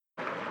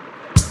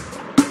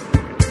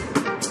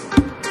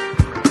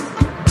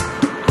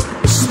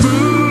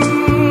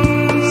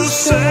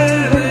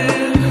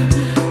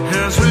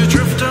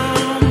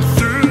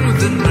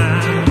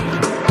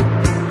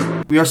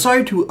We are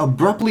sorry to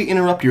abruptly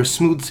interrupt your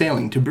smooth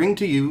sailing to bring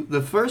to you the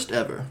first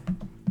ever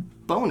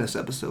bonus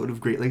episode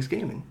of Great Lakes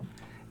Gaming.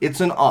 It's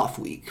an off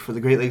week for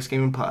the Great Lakes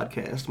Gaming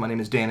Podcast. My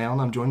name is Dan Allen.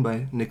 I'm joined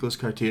by Nicholas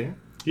Cartier.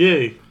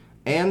 Yay.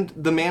 And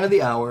the man of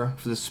the hour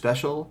for this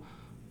special,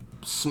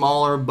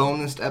 smaller,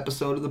 bonus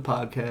episode of the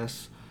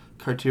podcast.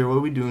 Cartier, what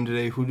are we doing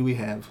today? Who do we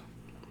have?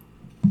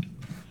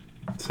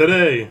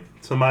 Today,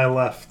 to my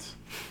left,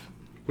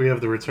 we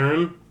have the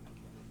return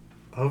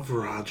of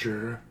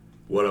Roger.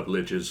 What up,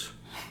 liches?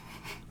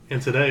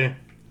 And today,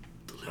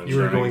 you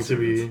were going to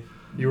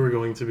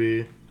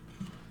be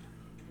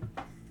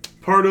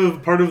part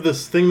of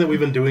this thing that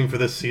we've been doing for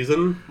this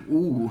season.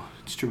 Ooh,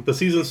 it's true. The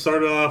season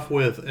started off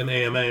with an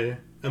AMA,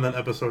 and then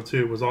episode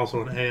 2 was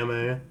also an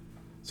AMA.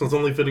 So it's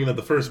only fitting that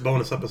the first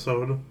bonus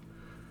episode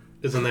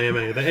is an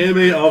AMA. The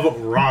AMA of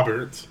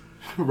Robert.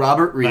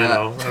 Robert Riat. I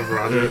know, of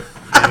Roger.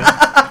 Damn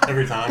it.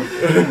 Every time.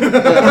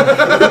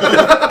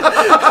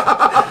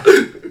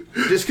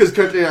 Just because,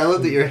 Cartier, I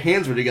love that your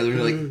hands were together and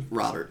you're like,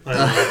 Robert.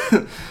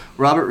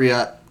 Robert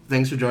Riat,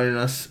 thanks for joining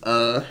us.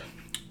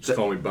 Just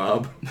call me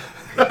Bob.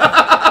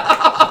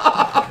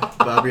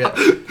 Bob Riat.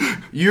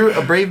 You're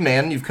a brave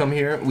man. You've come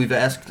here. We've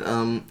asked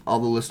all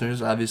the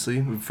listeners,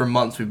 obviously. For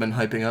months, we've been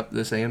hyping up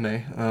this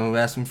AMA. We've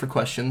asked them for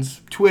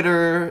questions.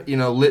 Twitter,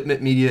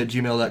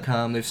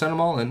 litmitmedia@gmail.com. They've sent them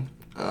all in.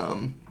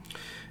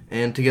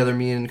 And together,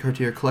 me and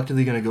Cartier are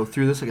collectively going to go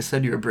through this. Like I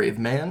said, you're a brave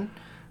man.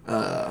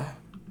 And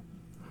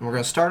we're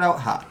going to start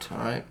out hot, all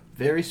right?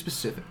 Very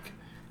specific.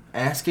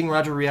 Asking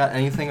Roger Riat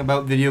anything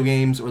about video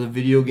games or the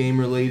video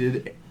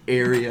game-related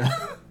area.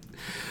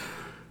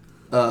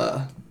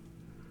 I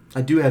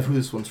do have who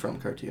this one's from,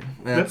 Cartier.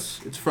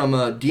 It's from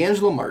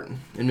D'Angelo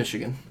Martin in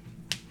Michigan.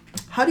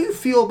 How do you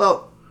feel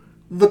about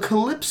the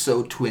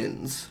Calypso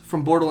twins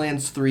from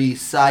Borderlands 3?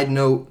 Side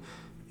note,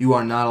 you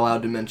are not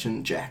allowed to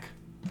mention Jack.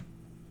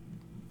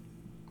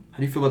 How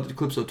do you feel about the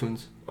Calypso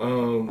twins?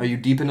 Are you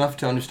deep enough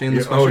to understand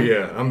this question? Oh,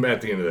 yeah. I'm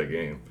at the end of that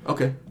game.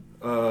 Okay.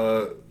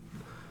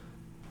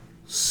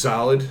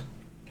 Solid.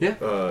 Yeah.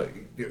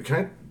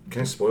 Can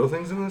I spoil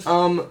things in this?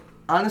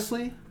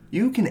 Honestly,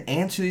 you can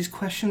answer these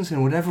questions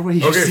in whatever way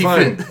you see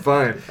fine. fit.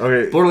 Fine.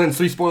 Okay. Borderlands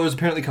 3 spoilers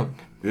apparently coming.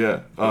 Yeah.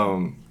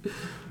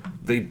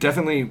 They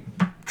definitely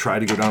tried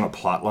to go down a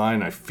plot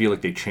line. I feel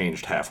like they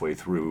changed halfway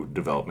through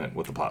development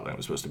what the plot line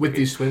was supposed to be. With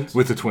these twins?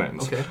 With the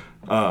twins. Okay.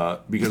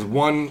 Because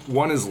one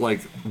is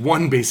like,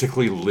 one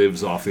basically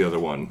lives off the other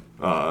one.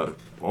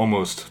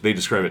 Almost, they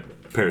describe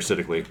it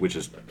parasitically, which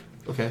is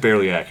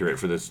fairly accurate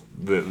for this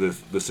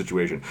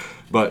situation.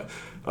 But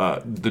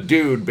the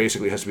dude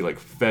basically has to be like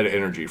fed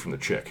energy from the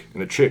chick,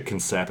 and the chick can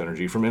sap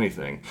energy from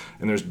anything.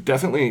 And there's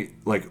definitely,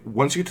 like,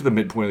 once you get to the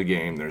midpoint of the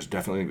game, there's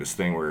definitely this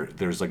thing where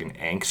there's like an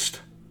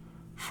angst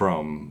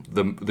from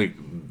the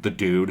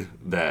dude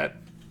that,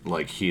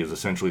 like, he is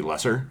essentially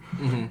lesser,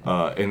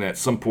 and at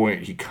some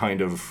point he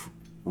kind of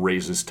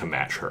raises to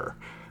match her,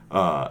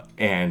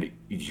 and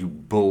you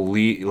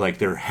believe, like,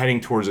 they're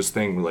heading towards this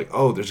thing where, like,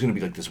 oh, there's gonna be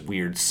like this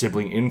weird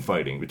sibling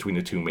infighting between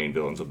the two main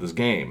villains of this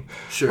game,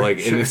 and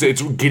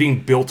it's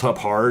getting built up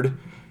hard,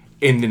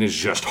 and then it's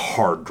just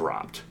hard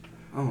dropped.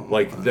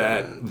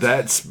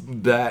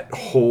 That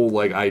whole,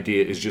 like,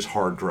 idea is just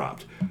hard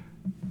dropped.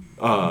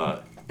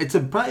 It's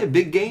probably a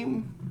big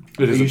game.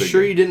 It is Are you a big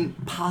sure game. you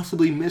didn't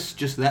possibly miss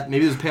just that?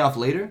 Maybe there's a payoff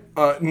later?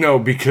 No,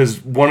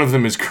 because one of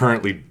them is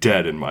currently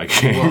dead in my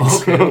game.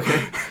 Well,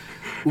 okay.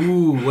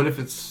 Ooh, what if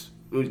it's...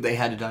 They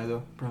had to die,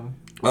 though, probably.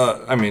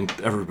 I mean,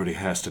 everybody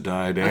has to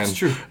die, Dan. That's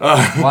true.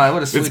 Why?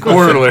 What a silly it's question.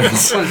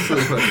 Borderlands. What a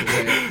silly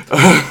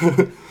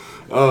question.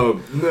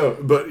 No,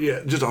 but yeah,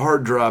 just a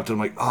hard drop. And I'm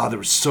like, there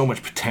was so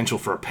much potential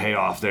for a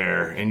payoff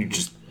there, and you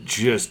just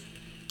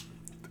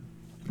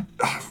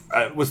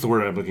what's the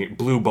word I'm looking at?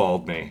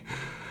 Blue-balled me.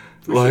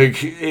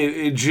 Like,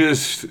 it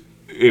just...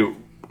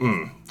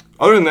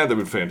 Other than that, they've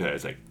been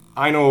fantastic.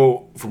 I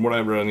know, from what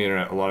I've read on the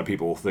internet, a lot of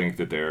people think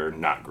that they're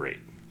not great.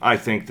 I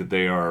think that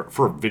they are,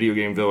 for a video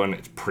game villain,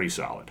 it's pretty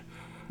solid.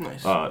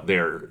 Nice.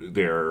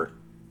 They're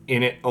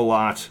in it a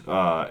lot,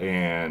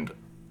 and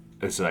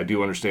as I said, I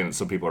do understand that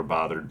some people are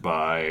bothered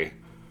by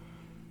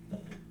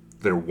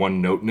their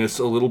one-noteness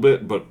a little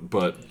bit,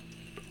 but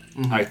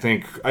I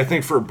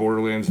think for a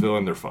Borderlands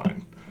villain, they're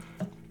fine.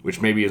 Which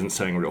maybe isn't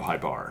setting a real high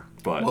bar,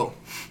 but... Whoa.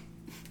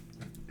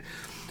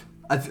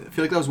 I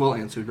feel like that was well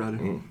answered, Roger.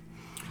 That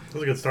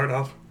was a good start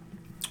off.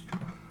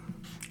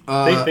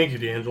 Thank you,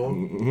 D'Angelo.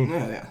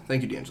 Yeah.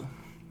 Thank you, D'Angelo.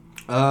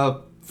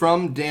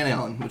 From Dan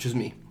Allen, which is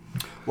me.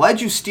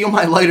 Why'd you steal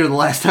my lighter the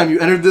last time you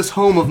entered this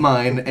home of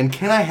mine, and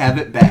can I have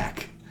it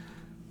back?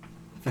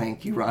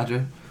 Thank you,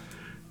 Roger.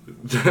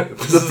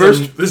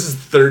 This is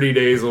 30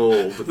 days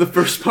old. The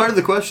first part of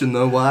the question,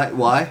 though,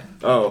 why?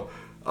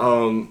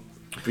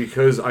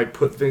 Because I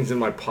put things in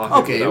my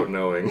pocket without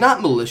knowing. Not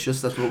malicious,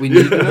 that's what we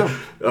need to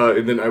know.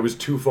 And then I was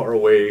too far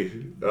away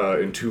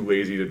and too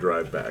lazy to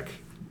drive back.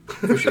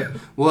 For sure.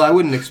 Well, I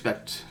wouldn't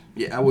expect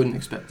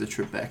the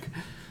trip back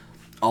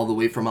all the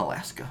way from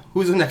Alaska.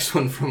 Who's the next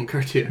one from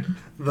Cartier?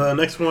 The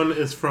next one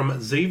is from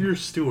Xavier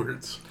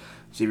Stewart.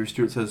 Xavier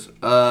Stewart says,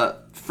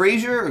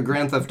 Frasier or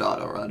Grand Theft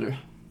Auto, Roger?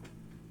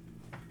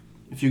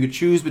 If you could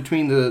choose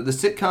between the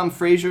sitcom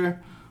Frasier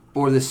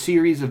or the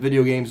series of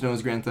video games known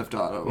as Grand Theft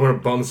Auto. I'm going to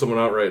bum someone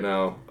out right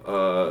now.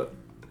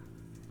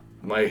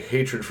 My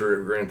hatred for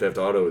Grand Theft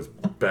Auto is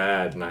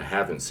bad, and I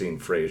haven't seen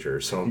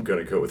Frasier, so I'm going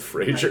to go with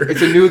Frasier.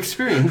 It's a new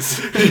experience.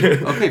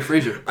 Okay,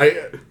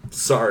 Frasier.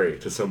 Sorry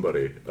to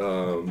somebody.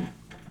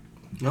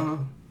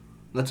 No,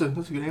 that's a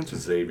good answer.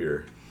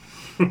 Xavier.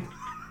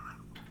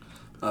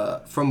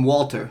 From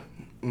Walter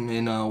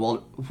in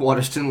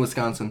Waterston,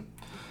 Wisconsin.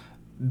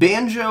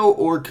 Banjo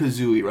or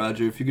Kazooie,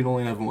 Roger, if you could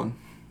only have one.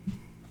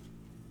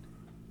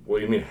 What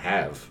do you mean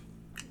have?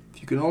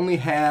 If you could only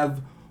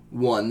have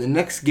one. The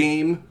next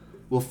game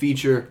will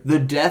feature the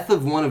death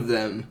of one of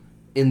them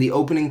in the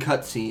opening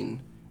cutscene.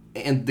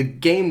 And the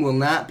game will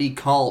not be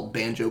called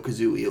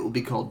Banjo-Kazooie. It will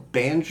be called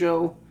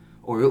Banjo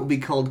or it will be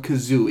called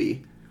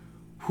Kazooie.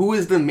 Who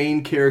is the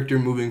main character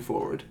moving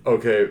forward?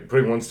 Okay,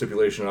 putting one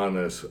stipulation on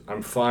this,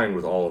 I'm fine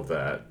with all of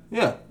that.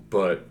 Yeah.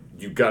 But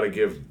you got to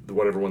give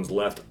whatever one's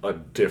left a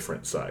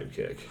different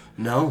sidekick.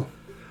 No.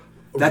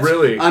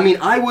 Really? I mean,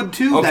 I would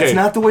too. Okay. That's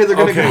not the way they're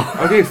going to go.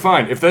 Okay,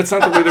 fine. If that's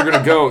not the way they're going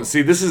to go,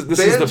 see, this is the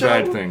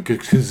bad thing.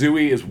 Because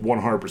Kazooie is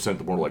 100%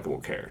 the more likable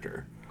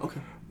character. Okay.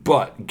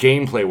 But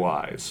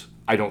gameplay-wise,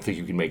 I don't think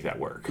you can make that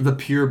work. The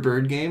pure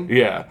bird game?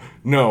 Yeah.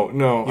 No,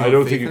 I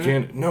don't think you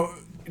can. It?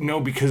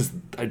 No, because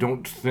I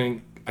don't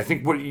think... I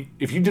think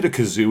if you did a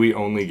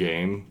Kazooie-only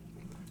game,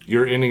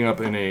 you're ending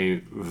up in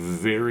a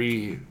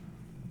very...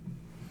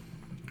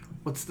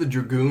 What's the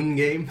Dragoon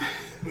game?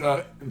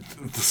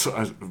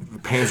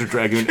 Panzer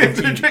Dragoon.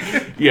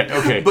 Yeah,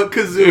 okay. But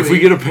Kazooie. If we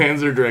get a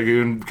Panzer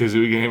Dragoon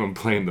Kazooie game, I'm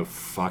playing the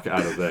fuck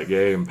out of that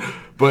game.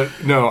 But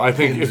no, I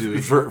think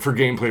for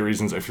gameplay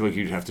reasons, I feel like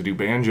you'd have to do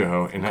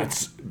Banjo, and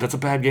that's a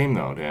bad game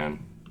though, Dan.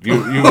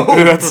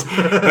 That's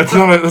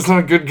not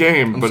a good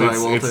game, but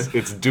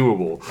it's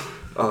doable.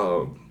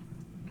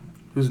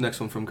 Who's the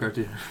next one from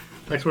Cartier?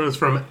 Next one is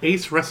from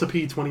Ace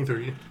Recipe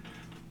 23.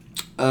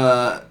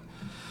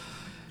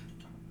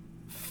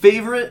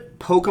 Favorite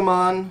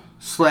Pokemon /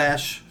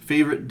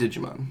 favorite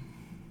Digimon?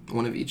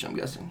 One of each, I'm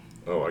guessing.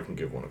 Oh, I can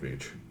give one of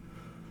each.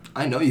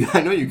 I know you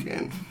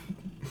can.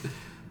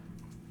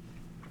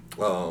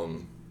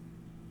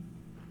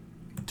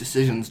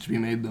 Decisions to be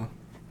made, though.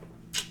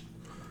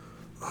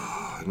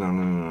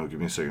 No. Give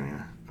me a second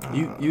here.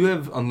 You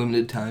have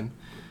unlimited time.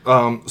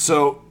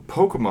 So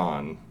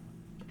Pokemon.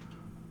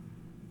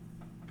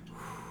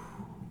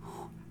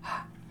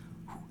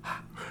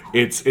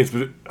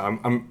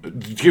 I'm to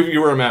give you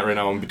where I'm at right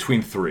now. I'm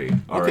between three.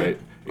 All right.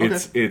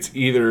 It's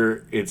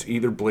either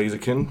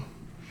Blaziken,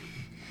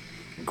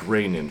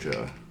 Gray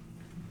Ninja.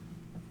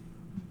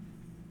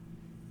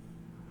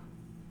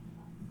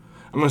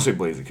 I'm gonna say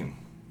Blaziken.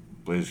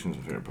 Blaziken's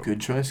my favorite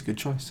Pokemon. Good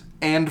choice.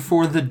 And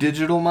for the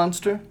digital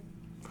monster?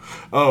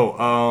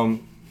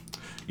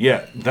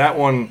 Yeah, that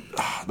one.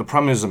 The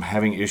problem is I'm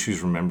having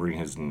issues remembering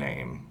his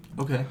name.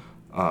 Okay.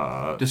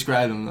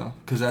 Describe him though,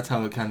 because that's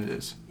how it kind of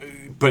is.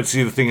 But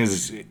see, the thing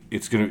is,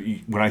 it's gonna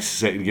when I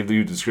give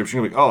you a description,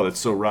 you're like, oh, that's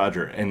so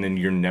Roger, and then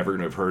you're never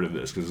gonna have heard of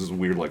this because this is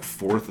weird, like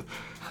fourth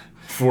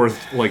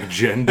like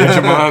gen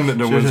Digimon that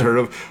no one's heard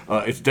of.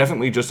 It's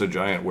definitely just a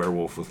giant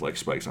werewolf with like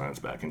spikes on its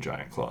back and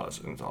giant claws,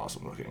 and it's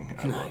awesome looking.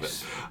 I love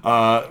it.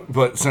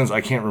 But since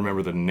I can't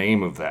remember the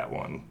name of that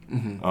one,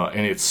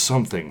 and it's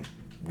something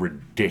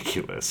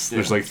ridiculous. Yeah.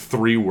 There's like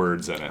 3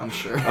 words in it. I'm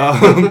sure.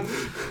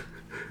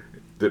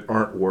 That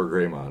aren't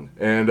Wargreymon.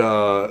 And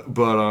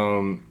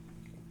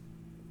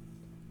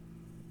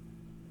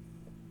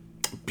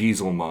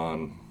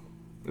Beelzemon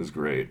is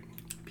great.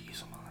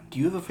 Beelzemon. Do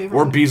you have a favorite?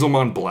 Or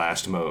Beelzemon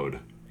Blast Mode,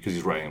 because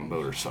he's riding a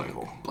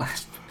motorcycle.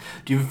 Blast.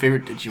 Do you have a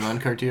favorite Digimon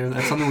Cartier?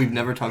 That's something we've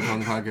never talked about on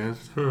the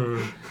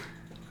podcast.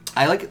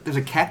 I like it. There's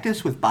a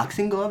cactus with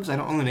boxing gloves. I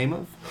don't know the name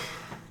of.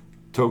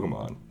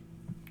 Togemon.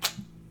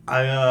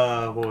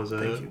 What was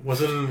it?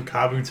 Wasn't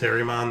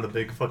Kabuterimon the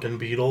big fucking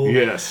beetle?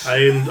 Yes.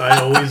 I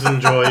always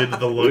enjoyed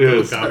the look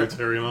of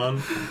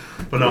Kabuterimon.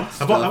 But no,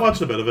 I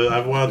watched a bit of it.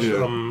 I've watched,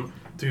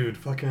 dude,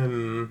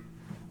 fucking,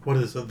 what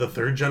is it? The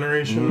 3rd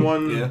generation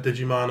one? Yeah.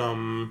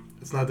 Digimon,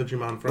 it's not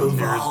Digimon Frontiers,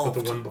 but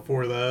the one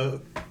before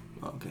that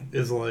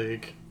is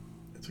like,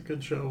 it's a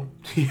good show.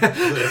 Yeah.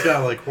 It's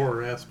got like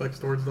horror aspects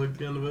towards like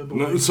the end of it. But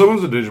no, some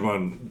of the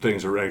Digimon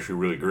things are actually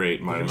really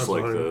great, minus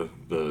like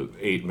the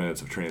 8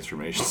 minutes of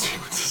transformation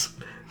sequences.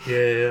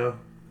 Yeah.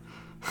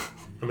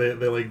 And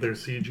they like their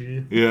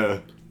CG. Yeah.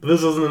 But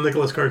this isn't a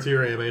Nicholas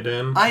Cartier anime,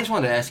 Dan. I just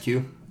wanted to ask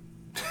you.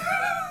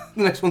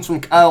 The next one's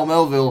from Kyle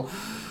Melville.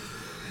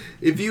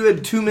 If you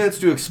had 2 minutes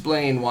to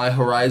explain why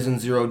Horizon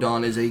Zero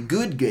Dawn is a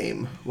good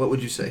game, what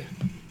would you say?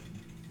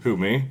 Who,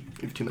 me?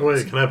 You have 2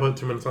 minutes. Wait, can I put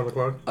 2 minutes on the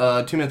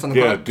clock? 2 minutes on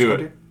the clock. Yeah, do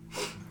it.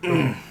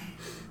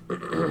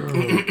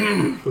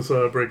 This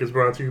break is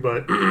brought to you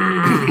by...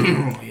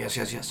 Yes.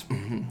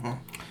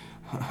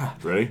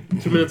 Ready?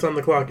 2 minutes on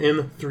the clock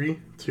in 3,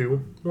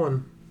 2,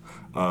 1.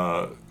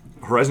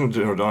 Horizon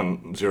Zero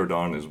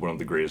Dawn is one of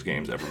the greatest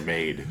games ever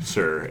made,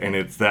 sir. And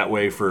it's that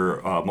way for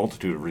a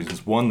multitude of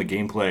reasons. One, the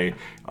gameplay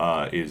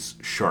is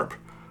sharp.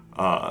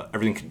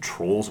 Everything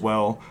controls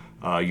well.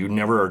 You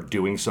never are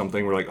doing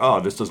something where like, oh,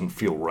 this doesn't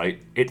feel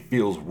right. It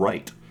feels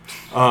right.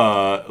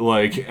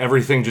 Like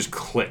everything just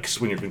clicks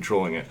when you're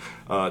controlling it.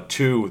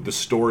 2, the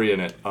story in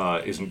it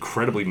is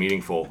incredibly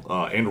meaningful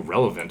and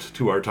relevant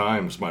to our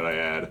times, might I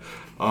add.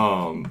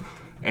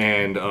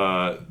 And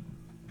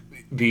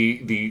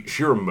the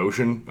sheer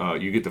emotion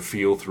you get to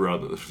feel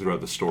throughout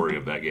the story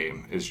of that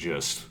game is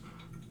just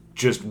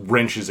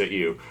wrenches at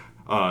you.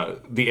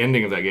 The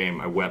ending of that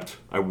game, I wept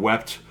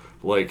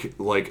like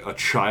a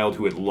child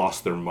who had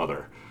lost their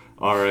mother.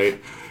 All right,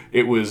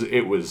 it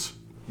was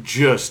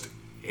just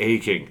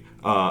aching.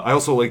 I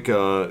also like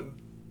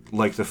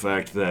the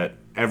fact that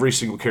every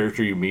single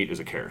character you meet is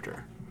a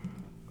character.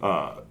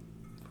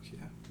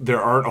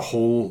 There aren't a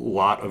whole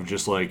lot of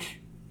just like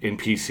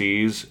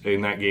NPCs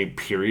in that game,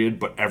 period,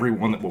 but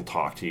everyone that will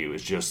talk to you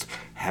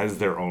has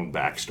their own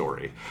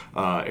backstory.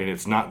 And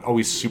it's not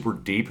always super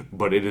deep,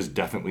 but it is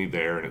definitely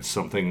there, and it's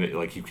something that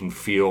like you can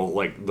feel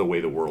like the way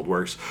the world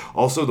works.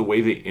 Also, the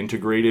way they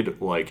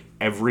integrated like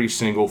every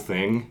single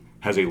thing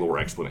has a lore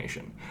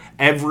explanation.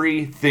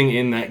 Everything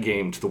in that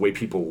game, to the way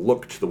people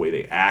look, to the way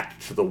they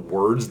act, to the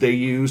words they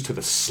use, to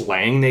the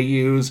slang they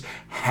use,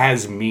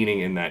 has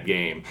meaning in that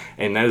game.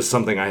 And that is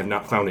something I have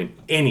not found in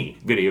any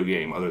video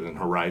game other than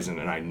Horizon,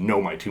 and I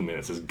know my 2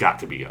 minutes has got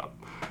to be up.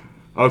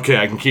 Okay,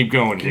 I can keep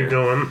going here. Keep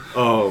going.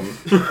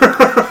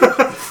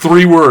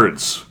 3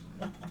 words.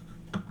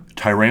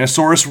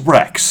 Tyrannosaurus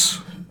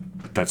Rex.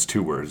 That's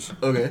 2 words.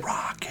 Okay.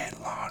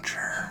 Rocket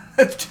launcher.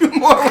 That's 2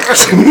 more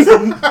words.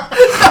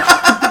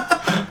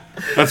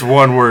 That's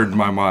 1 word in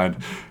my mind.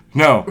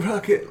 No.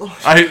 Rocket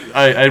launcher.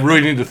 I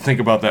really need to think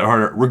about that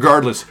harder.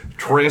 Regardless,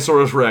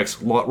 Tyrannosaurus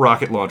Rex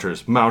rocket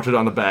launchers mounted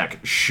on the back,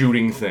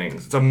 shooting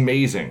things. It's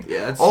amazing.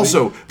 Yeah, that's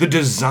also, the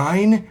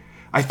design,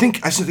 I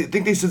think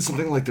they said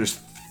something like there's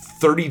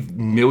 30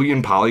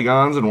 million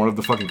polygons in one of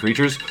the fucking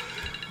creatures.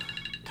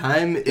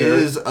 Time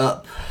is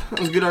up. That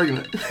was a good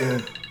argument.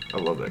 Yeah. I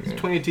love that game.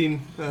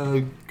 2018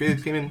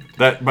 greatest game in.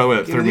 That, by the way,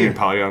 that 30 million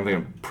polygon thing,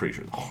 I'm pretty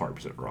sure it's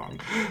 100% wrong.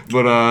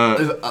 But,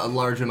 there's a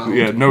large amount.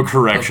 Yeah, no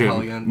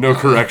correction. No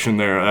correction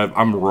there.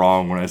 I'm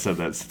wrong when I said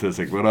that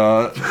statistic,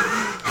 but,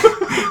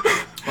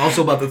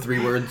 Also about the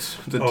 3 words.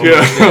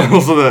 Yeah,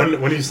 also that.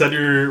 When you said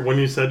your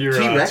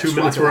 2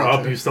 minutes were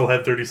up, you still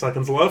had 30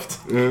 seconds left?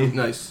 Yeah.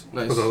 Nice.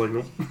 I was like,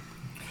 nope.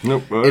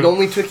 Nope. It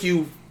only took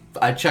you...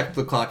 I checked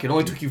the clock. It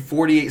only took you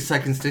 48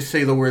 seconds to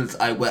say the words,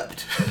 I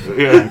wept.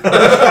 Yeah.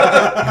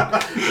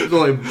 It was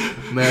only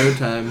a matter of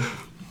time.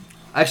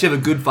 I actually have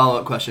a good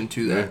follow-up question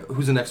to that. Yeah.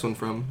 Who's the next one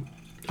from?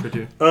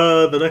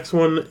 The next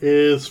one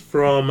is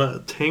from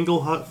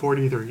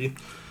TangleHut43.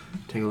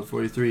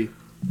 TangleHut43.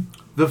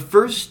 The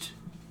first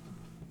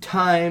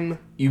time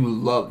you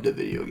loved a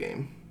video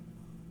game.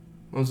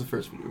 What was the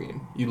first video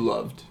game you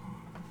loved?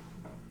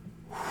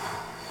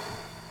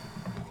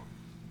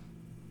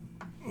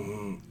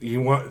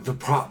 You want the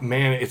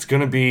man? It's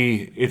gonna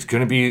be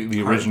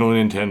the original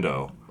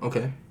Nintendo.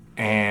 Okay.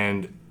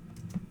 And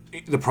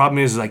the problem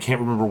is I can't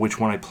remember which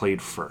one I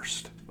played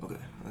first. Okay.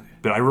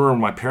 But I remember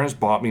my parents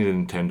bought me the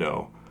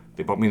Nintendo.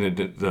 They bought me the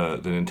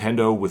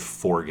Nintendo with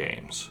 4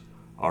 games.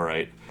 All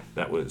right,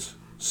 that was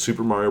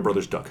Super Mario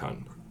Brothers Duck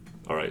Hunt.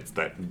 All right,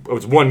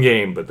 it's 1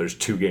 game, but there's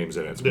 2 games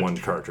in it. It's 1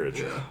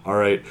 cartridge. Yeah. All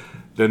right,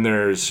 then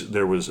there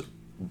was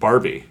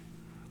Barbie.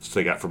 So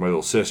they got for my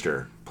little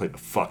sister. Played the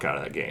fuck out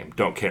of that game.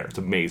 Don't care. It's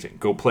amazing.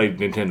 Go play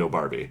Nintendo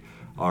Barbie.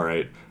 All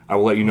right. I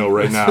will let you know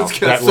right now.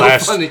 That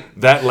last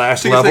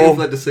level.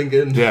 Let to sink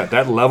in. Yeah,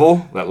 that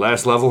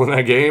last level in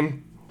that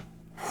game.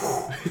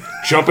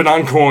 Jumping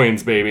on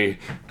coins, baby.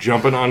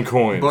 Jumping on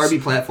coins. Barbie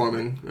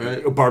platforming,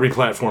 right? Barbie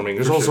platforming.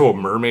 There's also a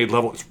mermaid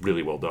level. It's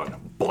really well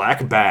done.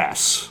 Black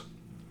Bass.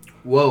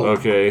 Whoa.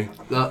 Okay.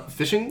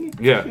 Fishing?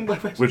 Yeah.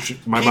 Which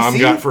my mom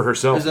got for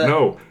herself.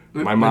 No.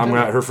 My mom Nintendo?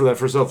 got her for that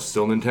for herself.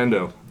 Still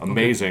Nintendo.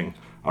 Amazing. Okay.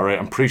 All right.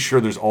 I'm pretty sure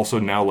there's also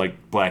now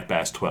like Black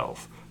Bass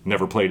 12.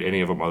 Never played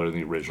any of them other than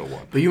the original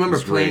one. But you remember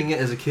playing it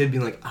as a kid,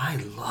 being like, "I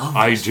love this."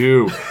 I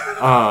do.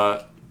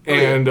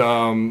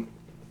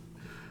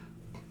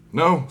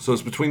 No. So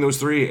it's between those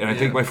 3, and I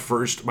think my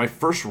first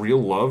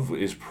real love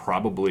is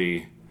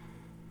probably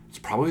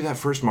that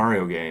first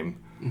Mario game.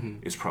 Mm-hmm.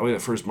 It's probably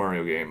that first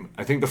Mario game.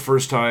 I think the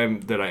first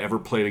time that I ever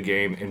played a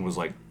game and was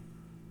like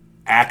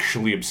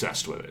actually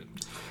obsessed with it.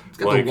 It's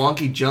got the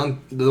wonky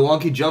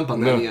jump on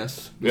the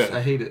NES. Yeah.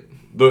 I hate it.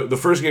 The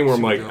first game where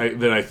I'm like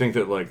I think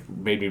that like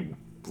made me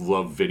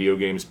love video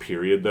games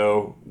period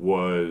though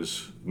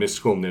was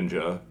Mystical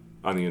Ninja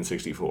on the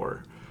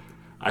N64.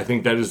 I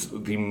think that is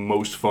the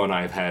most fun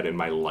I've had in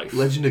my life.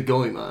 Legend of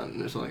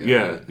Goemon or something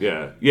like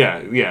that.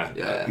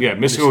 Yeah.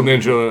 Mystical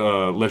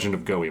Ninja Legend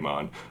of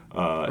Goemon.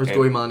 Or is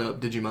Goemon a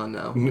Digimon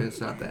now?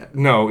 It's not that.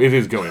 No, it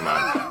is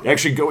Goemon.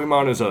 Actually,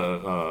 Goemon is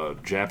a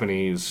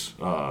Japanese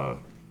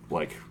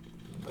like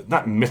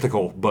not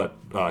mythical but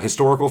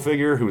historical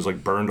figure who was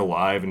like burned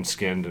alive and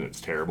skinned, and it's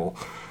terrible.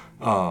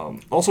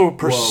 Also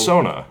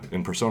Persona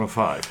in Persona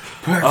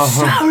 5.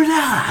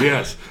 Persona!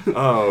 Yes.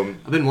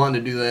 I've been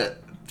wanting to do that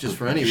just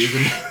for any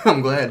reason.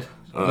 I'm glad.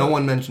 No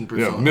one mentioned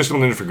Persona. Yeah,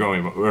 Mystical Ninja for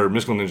Goemon, or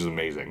Mystical Ninja is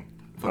amazing.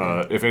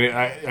 If any,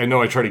 I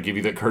know I tried to give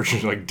you that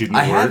cartridge and didn't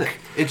work. Have it.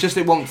 It's just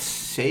it won't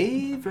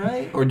save,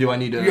 right? Or do I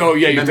need to? Oh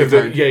yeah, you have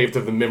to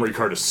have the memory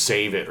card to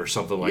save it or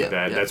something like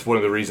that. Yeah. That's one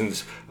of the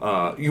reasons. You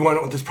want to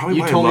know? That's probably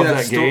why I love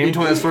that game. You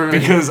told me that story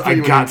because I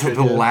got to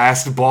the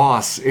last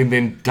boss and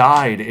then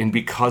died, and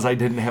because I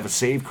didn't have a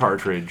save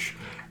cartridge,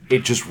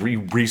 it just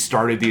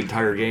restarted the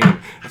entire game.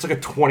 It's like a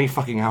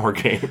 20-fucking-hour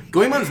game.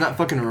 Goemon's not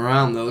fucking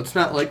around though. It's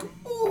not like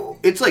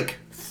it's like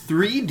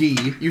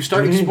 3D. You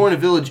start exploring a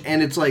village,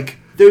 and it's like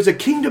there's a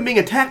kingdom being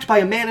attacked by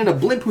a man in a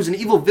blimp who's an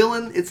evil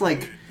villain. It's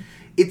like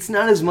it's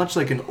not as much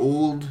like an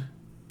old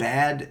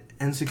bad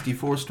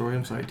N64 story.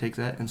 I'm sorry, take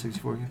that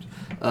N64 games.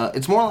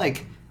 It's more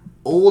like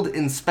old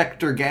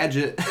Inspector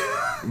Gadget.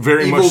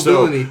 Very much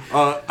so.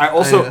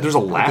 There's a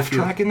laugh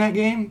track in that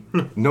game.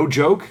 No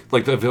joke.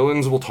 Like the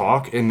villains will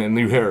talk, and then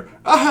you hear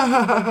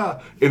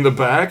in the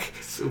back.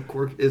 So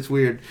quirky. It's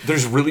weird.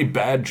 There's really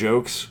bad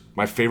jokes.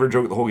 My favorite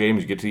joke of the whole game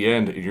is you get to the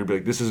end, and you're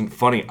like, "This isn't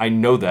funny." I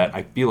know that.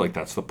 I feel like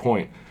that's the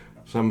point.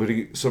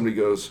 Somebody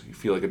goes, "You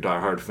feel like a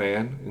diehard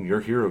fan," and your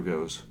hero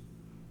goes,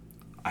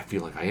 "I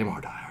feel like I am a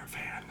diehard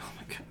fan." Oh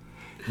my god.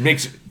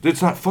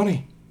 It's not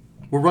funny.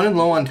 We're running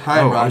low on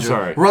time, Roger. I'm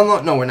sorry. We're running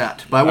low. No, we're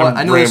not. But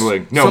I know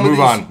rambling. No, move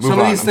on. Some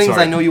of these things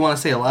I know you want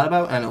to say a lot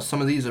about, and I know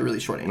some of these are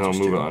really short answers.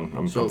 No, move on.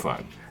 I'm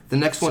fine. The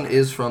next one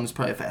is from, it's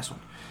probably a fast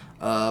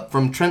one,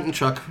 from Trent and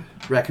Chuck,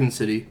 Raccoon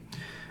City.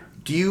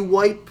 Do you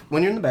wipe,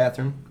 when you're in the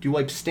bathroom, do you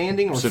wipe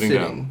standing or sitting?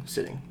 Down.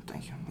 Sitting.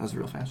 Thank you. That was a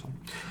real fast one.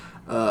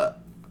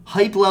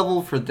 Hype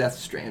level for Death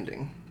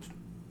Stranding.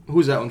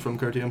 Who's that one from,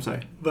 Curti? I'm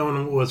sorry. That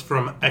one was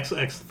from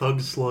XX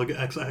Thug Slug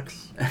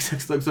XX.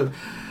 XX Thug Slug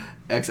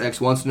XX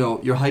wants to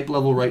know your hype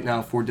level right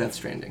now for Death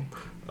Stranding.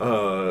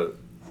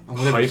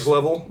 Hype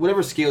level?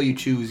 Whatever scale you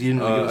choose. You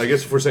didn't really I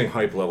guess if we're saying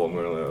hype level, I'm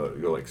going to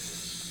go like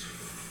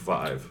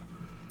 5.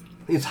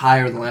 It's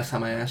higher than the last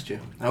time I asked you.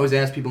 I always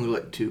ask people and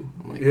they're like 2.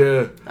 I'm like,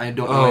 yeah. I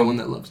don't know anyone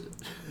that loves it.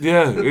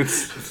 Yeah,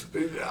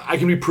 I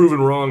can be proven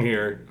wrong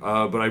here,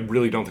 but I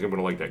really don't think I'm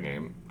going to like that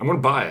game. I'm going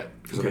to buy it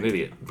because I'm an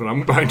idiot, but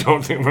I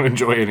don't think I'm going to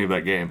enjoy any of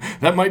that game.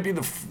 That might be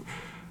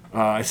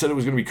I said it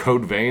was going to be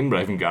Code Vein, but I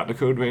haven't gotten to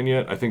Code Vein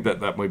yet. I think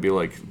that might be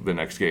like the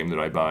next game that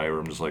I buy, where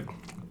I'm just like,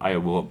 I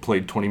will have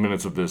played 20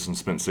 minutes of this and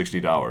spent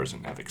 $60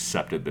 and have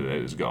accepted that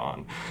it is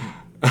gone.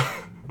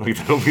 Like,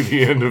 that'll be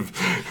the end of...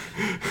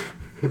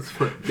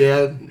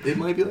 Yeah, it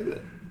might be like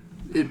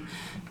that.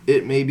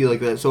 It may be like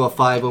that. So a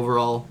 5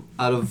 overall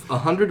out of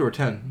 100 or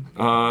 10?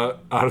 Out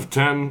of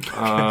 10.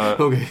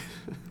 Okay.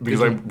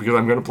 Because I'm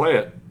going to play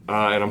it,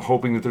 and I'm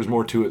hoping that there's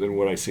more to it than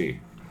what I see.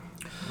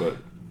 But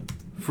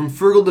from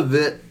Fergal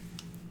DeVitt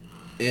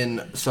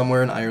in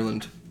somewhere in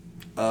Ireland,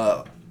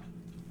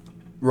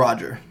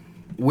 Roger,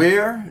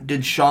 where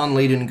did Sean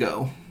Layden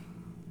go?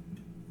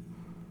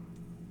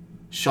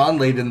 Sean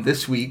Layden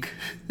this week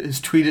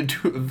is tweeted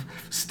to have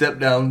stepped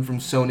down from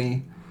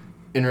Sony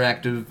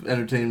Interactive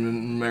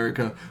Entertainment in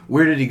America.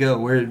 Where did he go?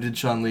 Where did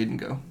Sean Layden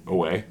go?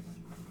 Away.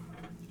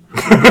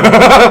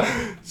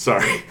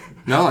 Sorry.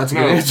 No, that's a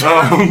good answer.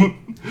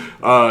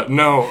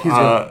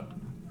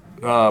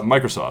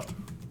 Microsoft.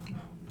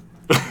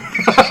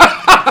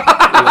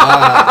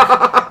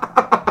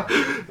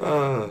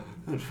 Wow.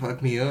 That'd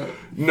fuck me up.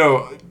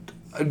 No,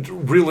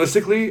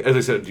 realistically, as I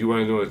said, do you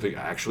want to know what I think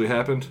actually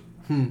happened?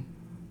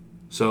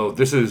 So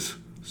this is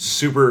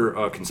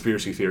super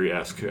conspiracy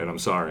theory-esque, and I'm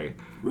sorry.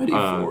 Ready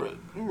for it.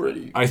 I'm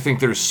ready. I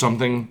think there's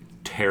something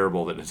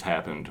terrible that has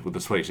happened with the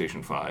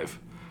PlayStation 5.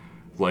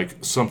 Like,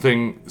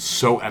 something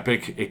so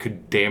epic it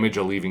could damage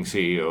a leaving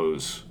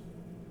CEO's,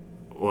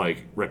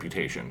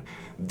 reputation.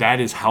 That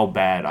is how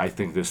bad I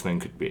think this thing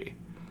could be.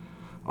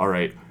 All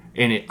right?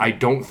 And I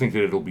don't think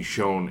that it'll be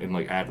shown in,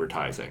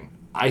 advertising.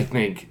 I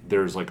think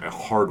there's, a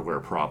hardware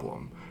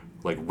problem.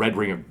 Like Red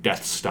Ring of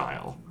Death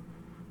style.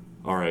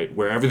 All right,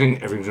 where everything's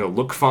going to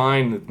look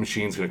fine, the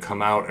machine's going to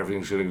come out,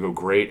 everything's going to go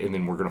great, and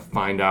then we're going to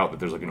find out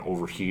that there's an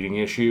overheating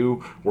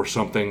issue or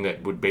something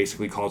that would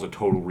basically cause a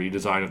total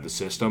redesign of the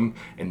system,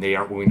 and they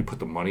aren't willing to put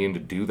the money in to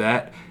do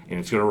that, and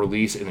it's going to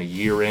release in a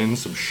year in,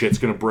 some shit's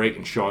going to break,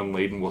 and Sean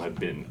Layden will have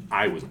been,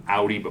 I was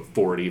outie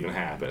before it even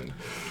happened.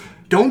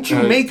 Don't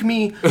you make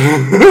me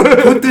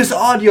put this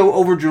audio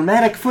over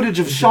dramatic footage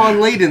of Sean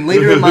Layden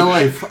later in my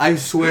life, I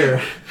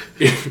swear.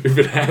 If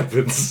it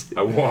happens,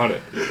 I want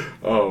it.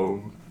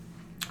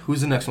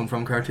 Who's the next one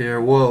from,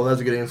 Cartier? Whoa, that's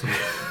a good answer.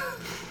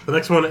 The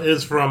next one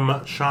is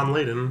from Sean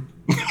Layden.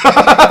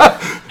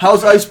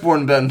 How's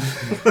Iceborne been?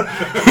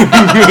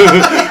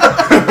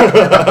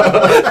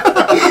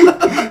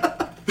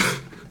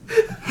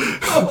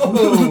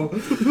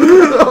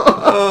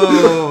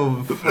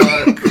 Oh,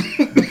 fuck.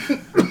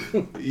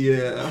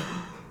 Yeah.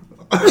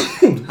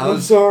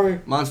 I'm sorry.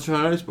 Monster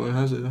Hunter Iceborne,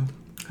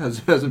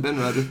 how's it been,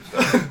 Roger?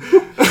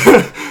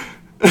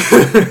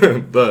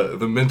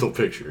 The mental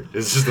picture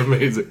is just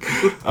amazing.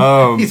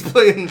 He's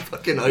playing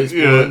fucking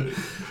Iceborne. Yeah.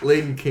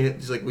 Layden can't.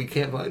 He's like, we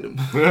can't find him.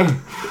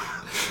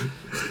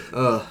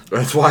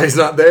 That's why he's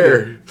not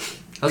there.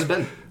 How's it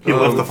been? He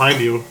left to find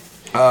you.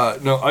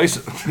 No,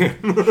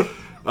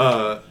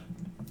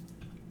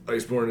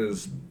 Iceborne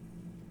is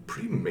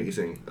pretty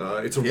amazing.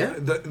 I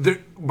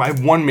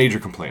have one major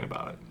complaint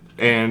about it,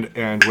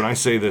 and when I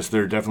say this,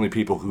 there are definitely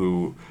people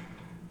who.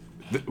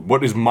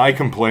 What is my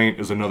complaint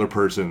is another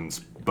person's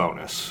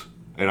bonus,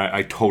 and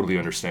I totally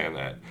understand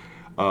that.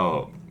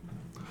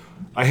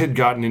 I had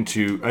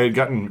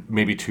gotten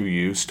maybe too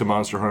used to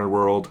Monster Hunter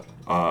World,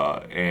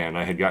 and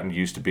I had gotten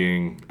used to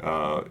being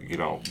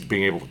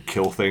able to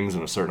kill things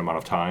in a certain amount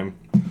of time,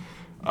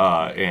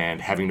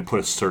 and having to put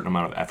a certain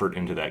amount of effort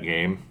into that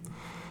game.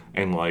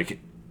 And like,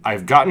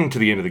 I've gotten to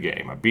the end of the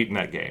game. I've beaten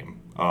that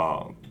game.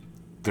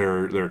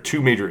 There are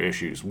two major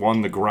issues.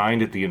 One, the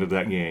grind at the end of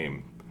that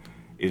game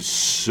is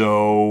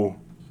so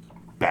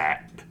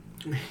bad.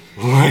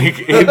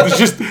 Like, it's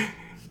just...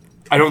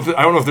 I don't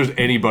know if there's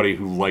anybody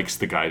who likes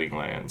the Guiding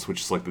Lands,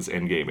 which is like this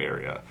end game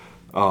area,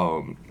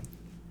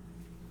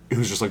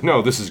 who's just like,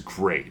 no, this is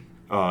great.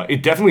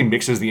 It definitely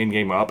mixes the end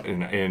game up,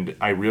 and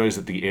I realized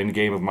that the end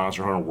game of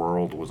Monster Hunter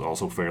World was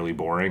also fairly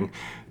boring,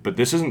 but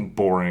this isn't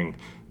boring.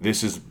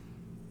 This is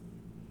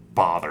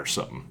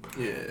bothersome.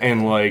 Yeah.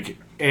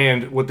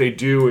 And what they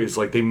do is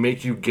like they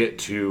make you get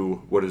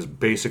to what is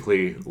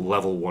basically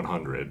level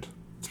 100,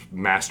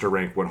 master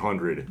rank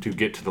 100, to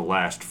get to the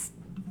last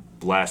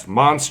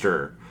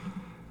monster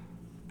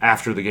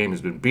after the game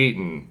has been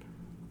beaten.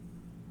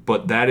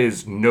 But that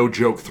is no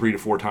joke 3 to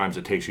 4 times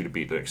it takes you to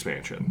beat the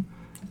expansion.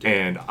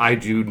 And I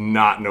do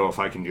not know if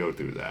I can go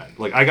through that.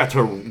 Like, I got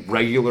to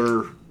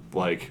regular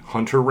like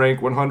hunter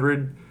rank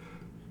 100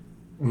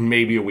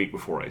 maybe a week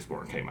before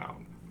Iceborne came out.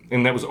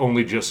 And that was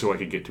only just so I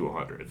could get to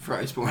 100. For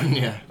Iceborne,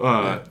 yeah.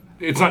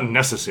 It's not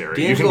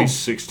necessary. You can be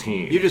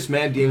 16. You're just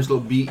mad D'Angelo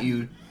beat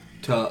you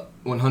to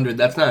 100.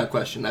 That's not a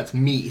question. That's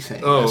me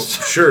saying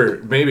this.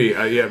 Sure. Maybe.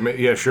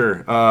 Yeah,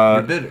 sure.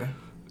 You're bitter.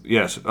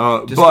 Yes.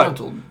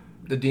 Disgruntled.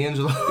 The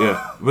D'Angelo.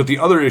 Yeah. But the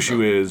other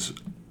issue is,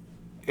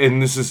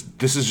 and this is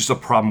just a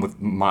problem with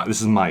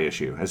this is my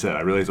issue. I said,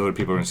 I realize other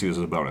people are going to see this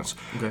as a bonus.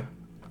 Okay.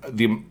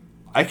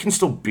 I can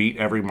still beat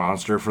every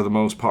monster for the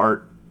most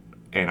part,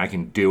 and I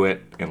can do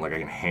it, and like I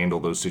can handle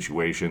those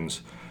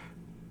situations,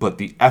 but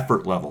the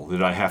effort level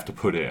that I have to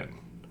put in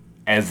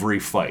every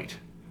fight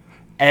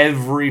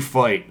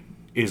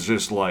is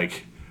just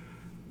like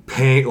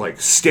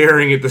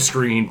staring at the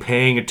screen,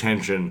 paying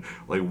attention,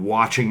 like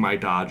watching my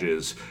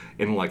dodges,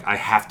 and like I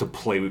have to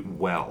play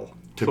well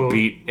to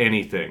beat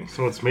anything.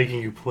 So it's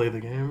making you play the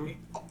game?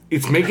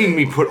 It's making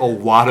me put a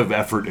lot of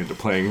effort into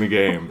playing the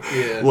game.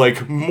 Yeah.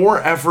 Like,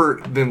 more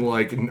effort than,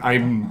 like, I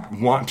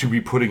want to be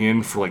putting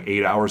in for, like,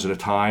 8 hours at a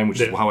time,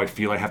 which is how I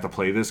feel I have to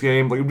play this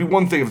game. Like, it would be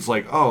one thing if it's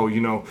like, oh,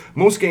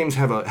 most games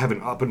have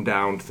an up and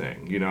down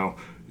thing,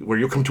 where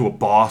you'll come to a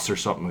boss or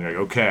something, like,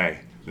 okay,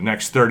 the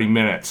next 30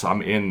 minutes,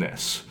 I'm in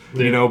this.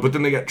 Yeah. But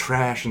then they got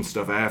trash and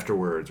stuff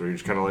afterwards, where you're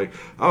just kind of like,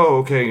 oh,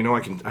 okay,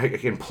 I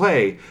can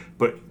play,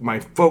 but my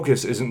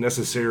focus isn't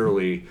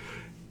necessarily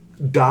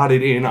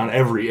dotted in on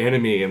every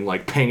enemy and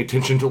like paying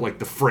attention to like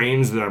the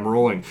frames that I'm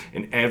rolling,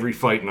 and every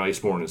fight in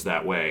Iceborne is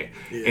that way.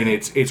 Yeah. And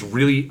it's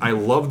really, I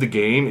love the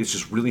game, it's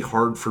just really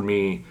hard for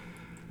me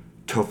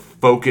to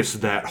focus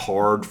that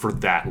hard for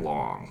that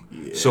long.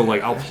 Yeah. So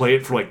like I'll play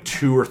it for like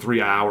 2 or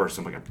 3 hours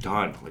and I'm like, I'm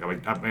done.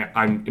 Like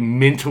I'm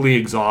mentally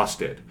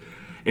exhausted.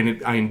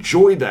 And I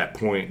enjoyed that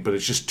point, but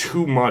it's just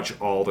too much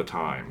all the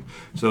time.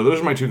 So those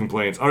are my 2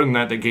 complaints. Other than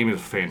that game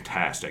is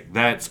fantastic.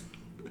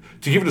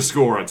 To give it a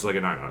score, it's like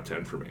a 9 out of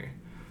 10 for me. Nice.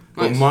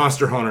 But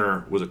Monster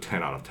Hunter was a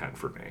 10 out of 10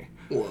 for me.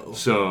 Whoa.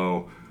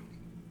 So,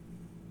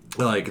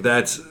 like,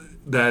 that's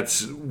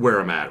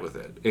where I'm at with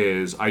it.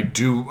 Is I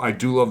do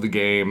love the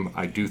game.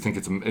 I do think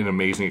it's an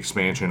amazing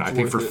expansion. I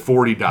think for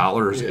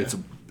 $40,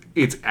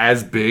 it's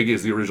as big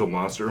as the original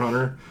Monster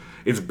Hunter.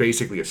 It's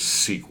basically a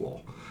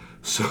sequel.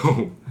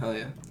 So hell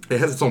yeah. It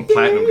has its own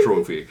platinum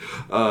trophy.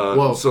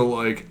 So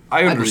like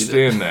I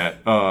understand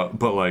that,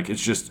 but like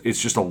it's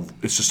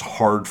just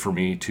hard for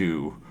me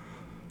to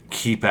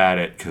keep at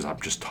it because I'm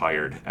just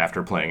tired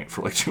after playing it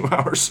for like 2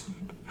 hours.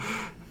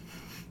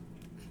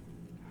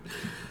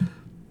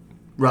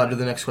 Roger,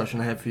 the next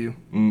question I have for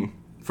you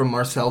from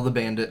Marcel the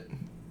Bandit.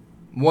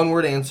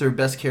 1-word answer: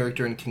 best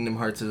character in Kingdom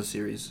Hearts as a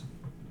series.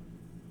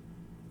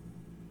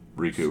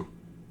 Riku.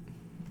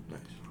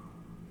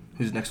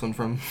 Who's the next one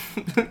from?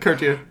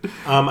 Cartier.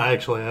 I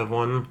actually have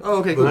one. Oh,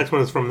 okay, cool. The next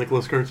one is from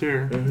Nicholas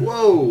Cartier.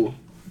 Whoa.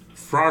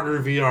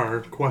 Frogger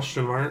VR,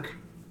 question mark.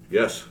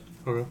 Yes.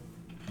 Okay.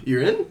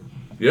 You're in?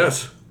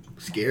 Yes.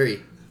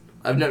 Scary.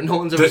 No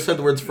one's ever said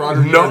the words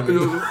Frogger VR.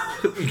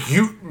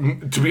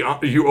 No,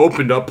 you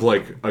opened up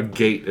like a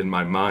gate in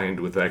my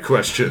mind with that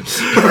question.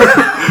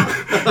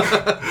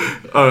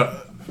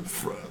 I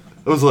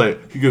was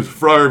like, he goes,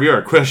 Frogger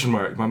VR, question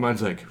mark. My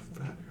mind's like,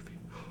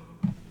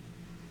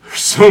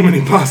 so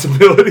many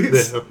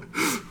possibilities. Yeah.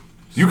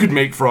 You could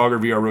make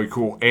Frogger VR really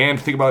cool, and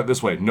think about it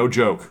this way, no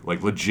joke,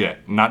 like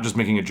legit, not just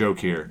making a joke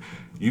here.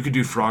 You could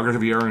do Frogger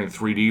VR in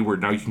 3D where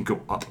now you can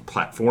go up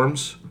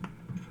platforms.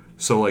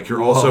 So like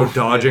you're also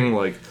dodging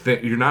like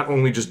you're not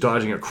only just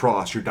dodging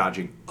across, you're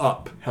dodging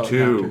up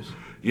too.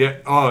 Yeah.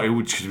 Oh, it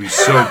would be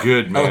so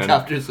good, man.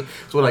 Helicopters.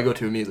 That's what I go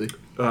to immediately.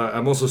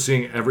 I'm also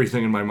seeing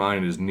everything in my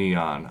mind is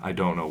neon. I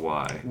don't know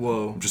why.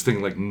 Whoa. I'm just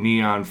thinking like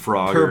neon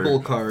Frogger. Purple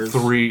cars.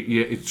 3.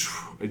 Yeah,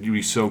 it'd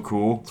be so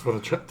cool. It's for the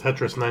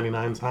Tetris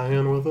 99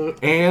 tie-in with it.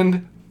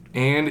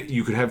 And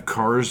you could have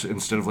cars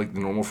instead of like the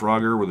normal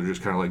Frogger where they're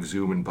just kind of like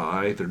zooming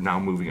by. They're now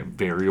moving at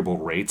variable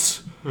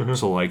rates. Mm-hmm.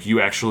 So like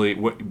you actually,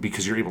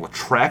 because you're able to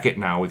track it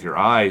now with your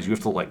eyes, you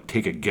have to like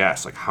take a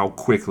guess like how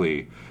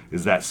quickly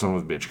is that son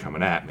of a bitch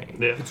coming at me.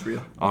 Yeah, it's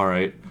real. All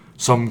right,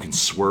 some can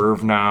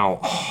swerve now.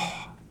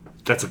 Oh,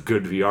 that's a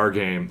good VR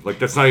game. Like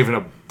that's a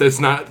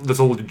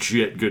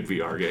legit good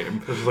VR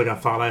game. This is like a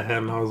thought I had,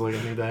 and I was like,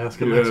 I need to ask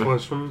the next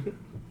question.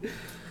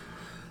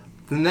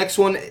 The next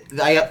one,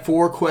 I got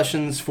 4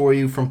 questions for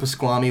you from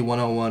Pasquami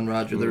 101,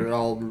 Roger. They're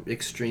all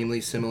extremely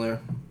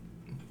similar.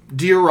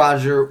 Dear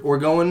Roger, we're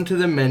going to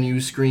the menu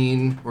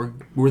screen.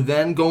 We're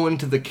then going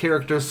to the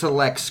character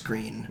select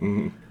screen.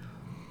 Mm-hmm.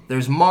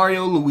 There's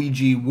Mario,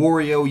 Luigi,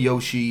 Wario,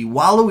 Yoshi,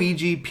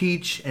 Waluigi,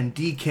 Peach, and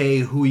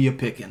DK. Who you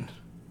picking?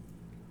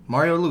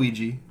 Mario,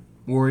 Luigi,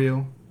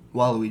 Wario,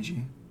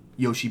 Waluigi,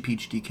 Yoshi,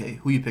 Peach, DK.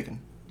 Who you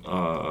picking?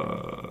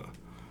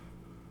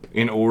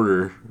 In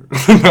order.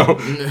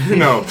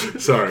 No,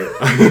 sorry.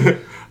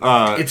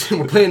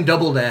 We're playing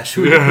Double Dash.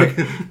 Who you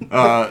picking?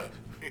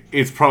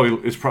 It's probably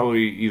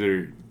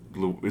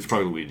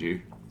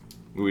Luigi.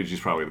 Luigi's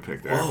probably the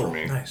pick there for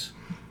me. Nice.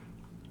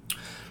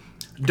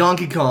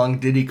 Donkey Kong,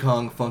 Diddy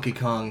Kong, Funky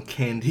Kong,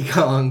 Candy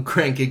Kong,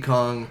 Cranky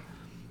Kong,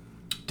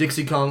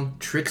 Dixie Kong,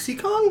 Trixie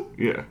Kong?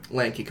 Yeah.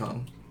 Lanky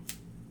Kong.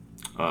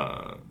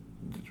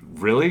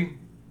 Really?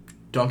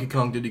 Donkey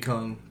Kong, Diddy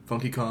Kong,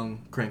 Funky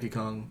Kong, Cranky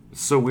Kong.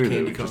 It's so weird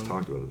Candy that we Kong. just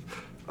talked about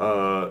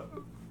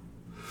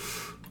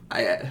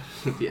this.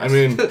 Yes.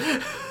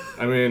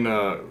 I mean,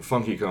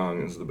 Funky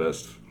Kong is the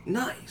best.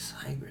 Nice,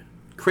 I agree.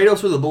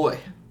 Kratos or the boy?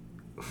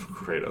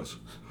 Kratos.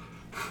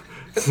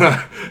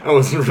 That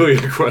wasn't really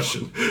a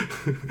question.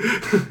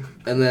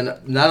 And then,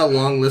 not a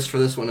long list for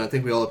this one. I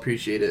think we all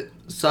appreciate it.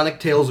 Sonic,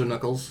 Tails, or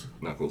Knuckles?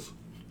 Knuckles.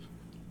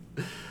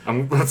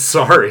 I'm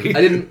sorry.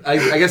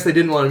 I guess they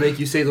didn't want to make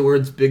you say the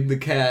words "Big the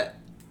Cat"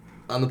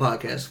 on the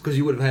podcast because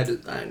you would have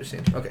had to. I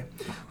understand. Okay,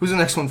 who's the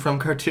next one from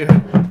Cartier?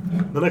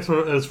 The next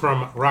one is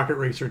from Rocket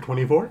Racer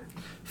 24.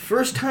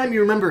 First time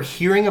you remember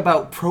hearing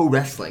about pro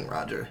wrestling,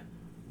 Roger,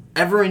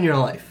 ever in your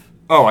life?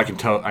 Oh, I can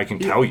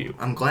tell you.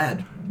 I'm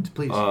glad.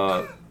 Please.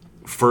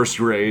 First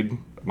grade,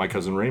 my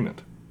cousin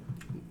Raymond.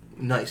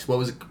 Nice. What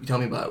was it? Tell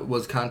me about it. What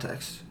was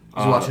context?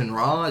 Is he watching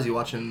Raw? Is he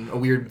watching a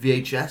weird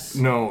VHS?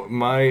 No,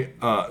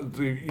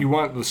 you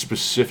want the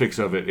specifics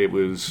of it. It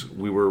was,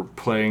 we were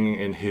playing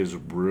in his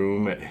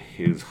room at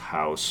his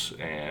house,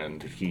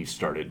 and he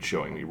started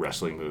showing me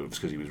wrestling moves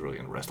because he was really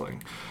into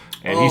wrestling.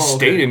 And he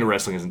stayed into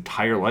wrestling his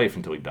entire life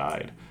until he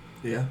died.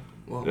 Yeah.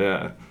 Well.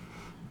 Yeah.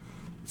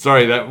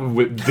 Sorry, that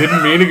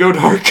didn't mean to go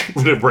dark,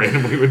 but it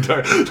randomly went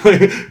dark. So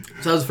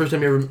that was the first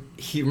time you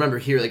remember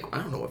hearing, like, I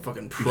don't know what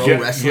fucking pro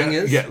wrestling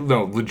is? Yeah,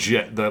 no,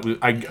 legit.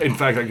 In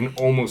fact, I can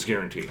almost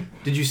guarantee.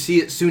 Did you see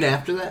it soon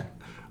after that?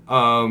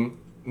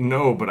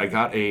 No, but I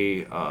got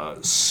a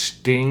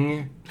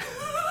Sting...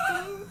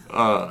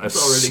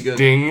 Sting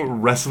good.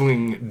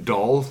 Wrestling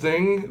doll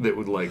thing that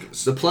would, like...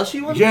 The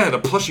plushie one? Yeah, the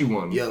plushie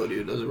one. Yo,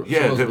 dude. Those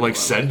are that, like,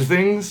 said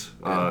things.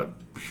 Yeah.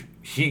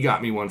 He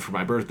got me one for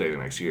my birthday the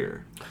next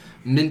year.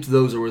 Mint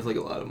those are worth like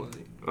a lot of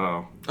money.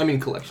 Oh. I mean,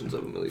 collections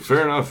of them at least.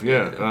 Fair enough,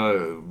 yeah.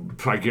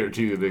 I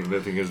guarantee you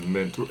that thing is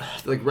mint.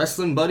 Like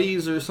Wrestling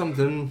Buddies or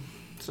something.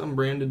 Some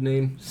branded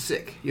name.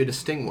 Sick. You had a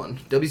Sting one.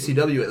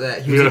 WCW at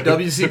that. He was a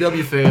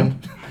WCW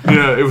fan.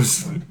 Yeah, it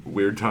was a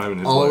weird time in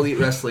his life. All Elite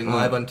Wrestling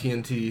live on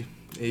TNT.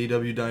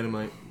 AEW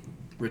Dynamite.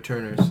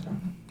 Returners.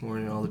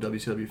 Warning all the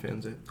WCW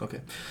fans. Okay.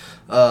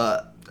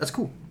 That's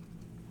cool.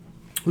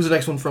 Who's the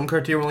next one from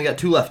Cartier? We only got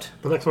 2 left.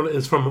 The next one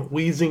is from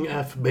Wheezing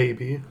F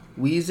Baby.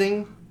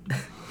 Wheezing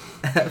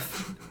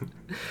F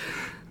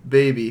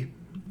Baby.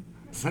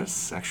 Is that a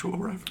sexual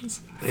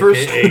reference?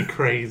 AKA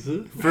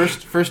crazy.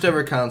 First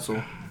ever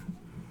console.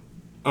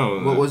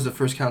 Oh. What was the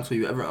first console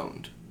you ever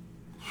owned?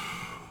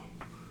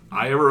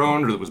 I ever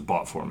owned, or that was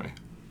bought for me?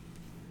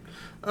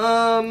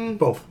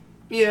 Both.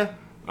 Yeah.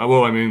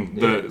 Well, I mean,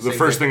 the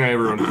first thing I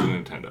ever owned was a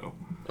Nintendo.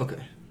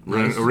 Okay.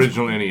 Nice.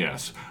 Original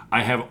NES.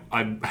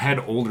 I've had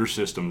older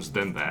systems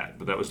than that,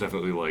 but that was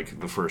definitely like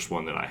the first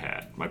one that I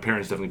had. My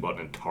parents definitely bought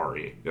an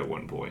Atari at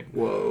one point.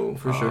 Whoa,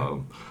 for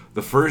sure.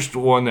 The first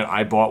one that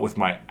I bought with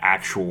my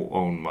actual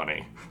own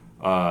money,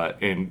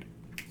 and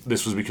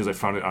this was because I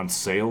found it on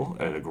sale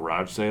at a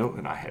garage sale,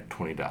 and I had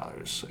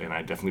 $20, and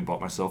I definitely bought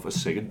myself a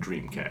Sega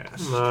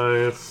Dreamcast.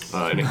 Nice.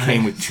 And it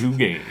came with 2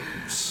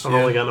 games. I've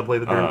only gotten to play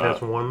the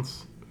Dreamcast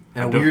once.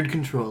 And a weird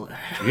controller.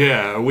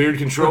 Yeah, a weird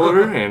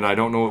controller, and I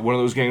don't know what one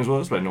of those games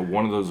was, but I know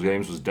one of those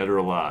games was Dead or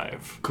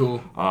Alive. Cool.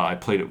 I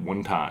played it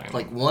one time.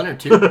 Like 1 or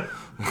 2?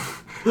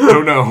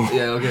 Don't know.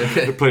 Yeah,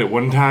 okay. I played it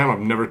one time. I've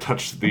never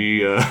touched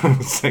the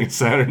Sega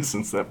Saturn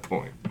since that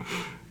point.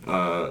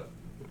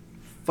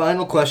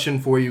 Final question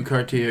for you,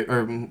 Cartier.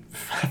 Or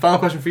final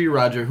question for you,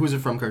 Roger. Who's it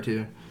from,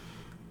 Cartier?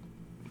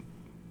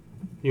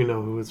 You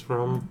know who it's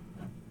from.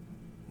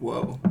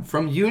 Whoa.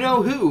 From you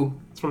know who?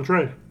 It's from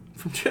Trey.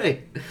 From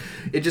Trey.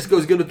 It just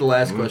goes good with the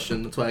last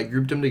question. That's why I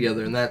grouped them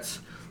together. And that's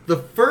the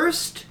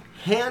first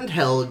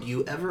handheld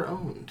you ever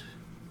owned.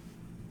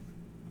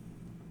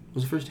 What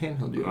was the first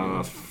handheld you ever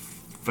owned?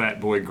 Fat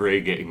Boy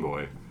Gray Game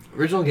Boy.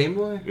 Original Game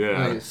Boy?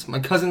 Yeah. Nice. My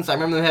cousins, I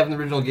remember them having the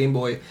original Game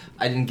Boy.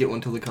 I didn't get one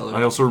till the color.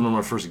 I also remember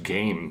my first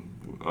game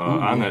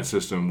on that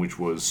system, which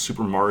was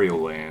Super Mario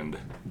Land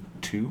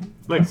 2.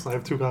 Nice. I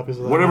have 2 copies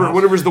of that.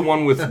 Whatever's the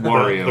one with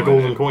Wario. The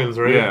golden coins,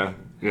 right? Yeah.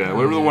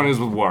 Whatever the one is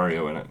with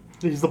Wario in it.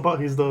 He's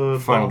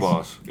the final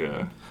boss.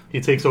 Yeah. He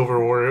takes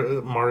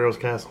over Mario's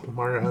castle.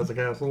 Mario has a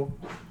castle.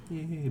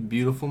 Yeah,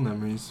 beautiful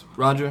memories.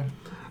 Roger.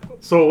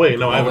 So wait,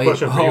 no, I have a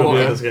question for you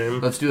about this game.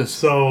 Let's do this.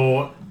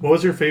 So, what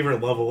was your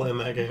favorite level in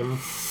that game?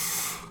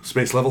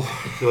 Space level.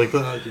 You like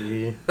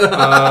the?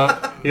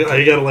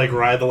 You gotta like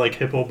ride the like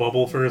hippo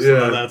bubble first,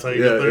 and then that's how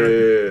you get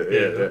there.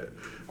 Yeah.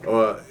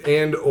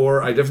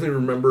 Or I definitely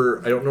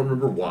remember. I don't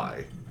remember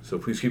why. So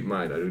please keep in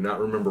mind, I do not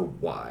remember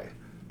why.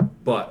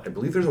 But I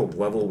believe there's a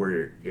level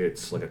where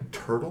it's like a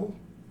turtle.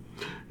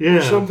 Yeah.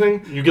 Or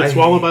something. You get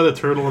swallowed by the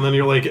turtle, and then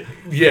you're like.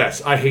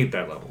 Yes, I hate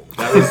that level.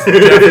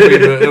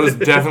 That was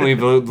definitely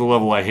the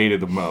level I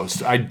hated the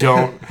most. I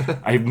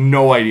have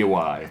no idea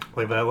why.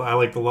 Like that, I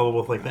like the level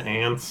with like the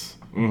ants.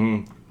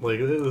 Mm-hmm. Like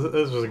this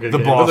was a good the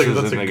game. Bosses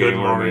That's in a the good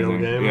game Mario were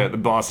amazing. game. Yeah, the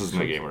bosses in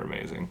the game are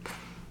amazing.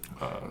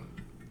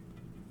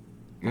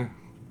 Yeah.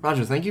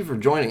 Roger, thank you for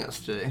joining us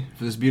today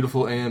for this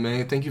beautiful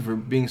AMA. Thank you for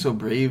being so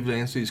brave to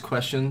answer these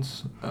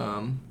questions.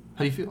 How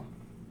do you feel?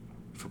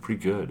 I feel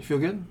pretty good. You feel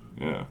good?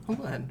 Yeah. I'm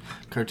glad.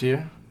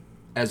 Cartier,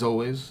 as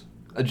always,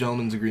 a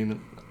gentleman's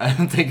agreement.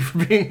 Thank you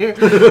for being here.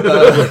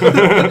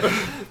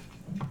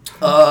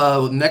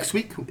 Next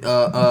week,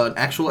 an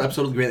actual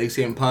episode of the Great Lakes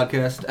Gaming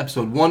Podcast,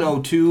 episode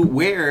 102,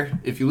 where,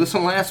 if you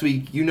listened last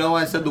week, you know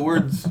I said the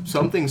words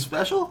something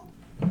special.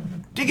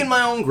 Digging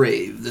my own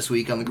grave this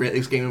week on the Great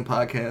Lakes Gaming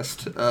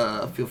Podcast.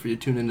 Feel free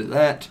to tune into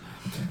that.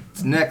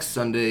 It's next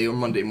Sunday or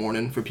Monday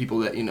morning for people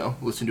that,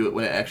 listen to it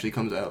when it actually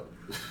comes out.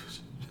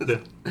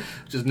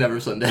 Just never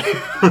Sunday.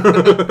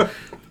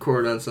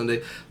 Record on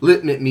Sunday.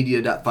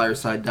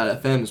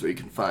 litmitmedia.fireside.fm is where you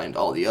can find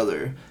all the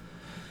other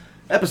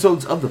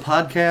episodes of the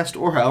podcast,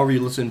 or however you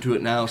listen to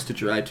it now.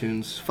 Stitcher,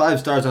 iTunes. 5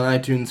 stars on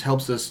iTunes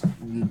helps us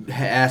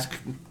ask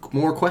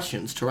more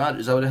questions to Roger.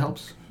 Is that what it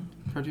helps?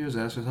 Cartier, does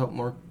it ask us help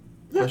more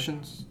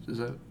questions? Is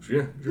that?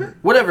 Yeah, sure.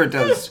 Whatever it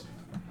does.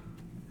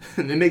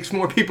 It makes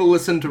more people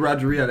listen to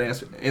Roger Riyad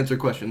answer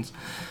questions.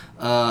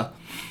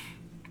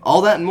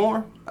 All that and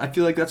more. I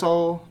feel like that's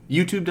all.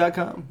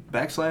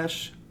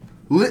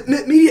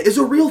 YouTube.com/LitmitMedia is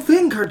a real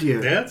thing,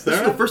 Cartier. Yeah, it's there.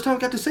 This is the first time I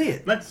got to say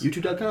it. Nice.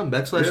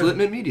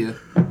 YouTube.com/LitmitMedia.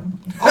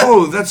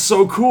 Oh, that's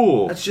so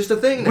cool. That's just a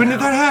thing now. When did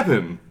that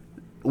happen?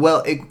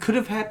 Well, it could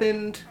have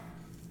happened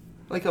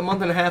like a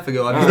month and a half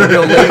ago. I'm just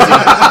real lazy.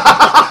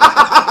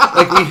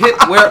 Like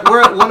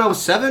we're at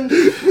 107.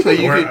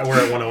 We're at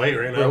 108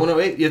 right now. We're at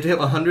 108. You have to hit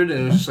 100,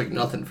 and it was just like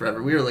nothing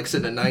forever. We were like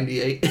sitting at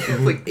 98,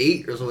 like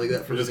 8 or something like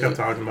that. We just kept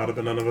talking about it,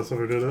 but none of us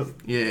ever did it.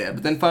 Yeah,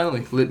 but then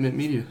finally, Litmit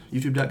Media,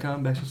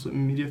 YouTube.com/Litmit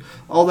Media,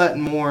 all that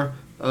and more.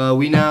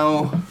 We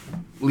now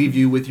leave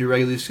you with your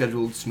regularly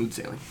scheduled smooth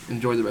sailing.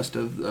 Enjoy the rest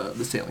of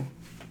the sailing.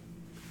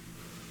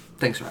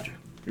 Thanks, Roger.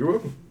 You're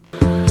welcome.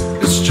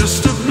 It's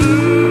just